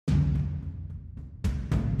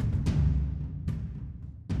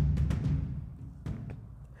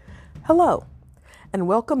Hello, and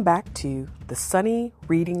welcome back to the Sunny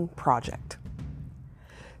Reading Project.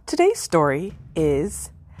 Today's story is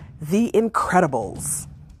The Incredibles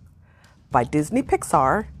by Disney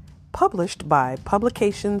Pixar, published by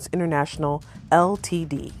Publications International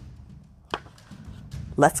Ltd.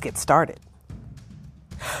 Let's get started.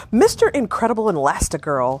 Mr. Incredible and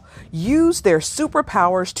Elastigirl use their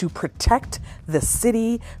superpowers to protect the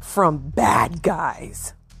city from bad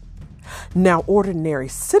guys. Now, ordinary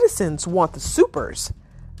citizens want the supers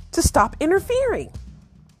to stop interfering.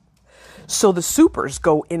 So the supers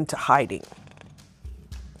go into hiding.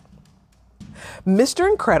 Mr.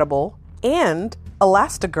 Incredible and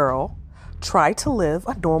Elastigirl try to live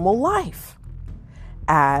a normal life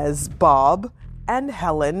as Bob and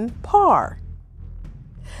Helen Parr.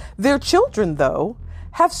 Their children, though,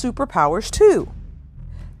 have superpowers too.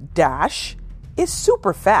 Dash is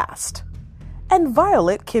super fast, and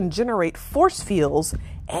Violet can generate force fields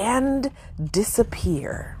and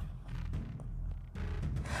disappear.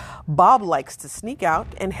 Bob likes to sneak out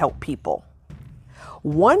and help people.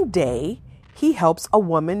 One day, he helps a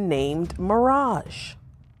woman named Mirage.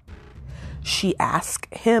 She asks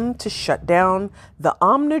him to shut down the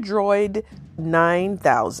Omnidroid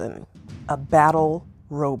 9000, a battle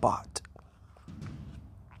robot.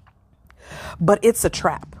 But it's a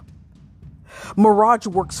trap. Mirage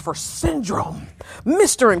works for Syndrome,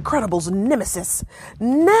 Mr. Incredible's nemesis.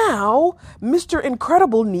 Now, Mr.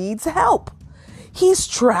 Incredible needs help. He's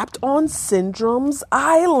trapped on Syndrome's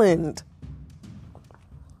island.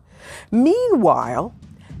 Meanwhile,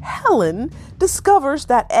 Helen discovers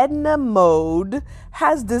that Edna Mode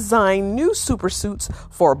has designed new supersuits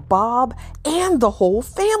for Bob and the whole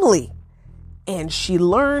family. And she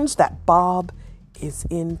learns that Bob is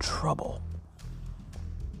in trouble.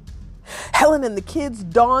 Helen and the kids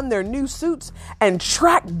don their new suits and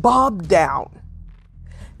track Bob down.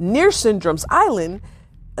 Near Syndrome's island,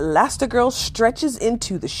 Elastigirl stretches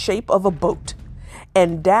into the shape of a boat,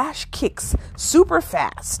 and Dash kicks super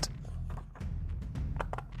fast.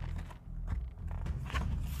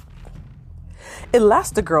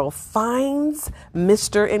 Elastigirl finds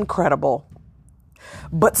Mr. Incredible,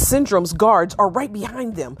 but Syndrome's guards are right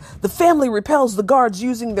behind them. The family repels the guards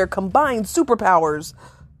using their combined superpowers.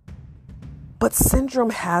 But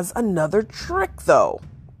Syndrome has another trick, though.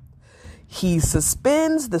 He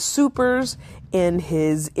suspends the supers in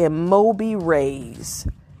his Immobi rays,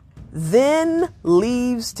 then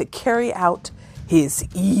leaves to carry out his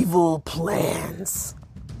evil plans.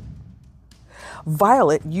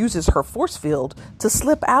 Violet uses her force field to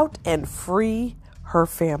slip out and free her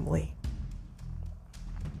family.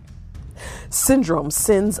 Syndrome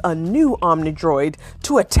sends a new Omnidroid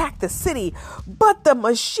to attack the city, but the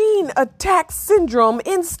machine attacks Syndrome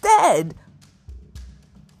instead.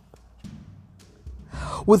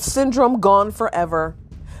 With Syndrome gone forever,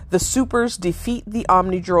 the supers defeat the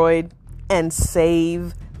Omnidroid and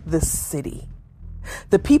save the city.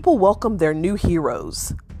 The people welcome their new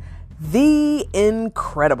heroes, The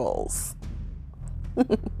Incredibles.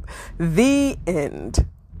 The end.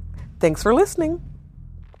 Thanks for listening.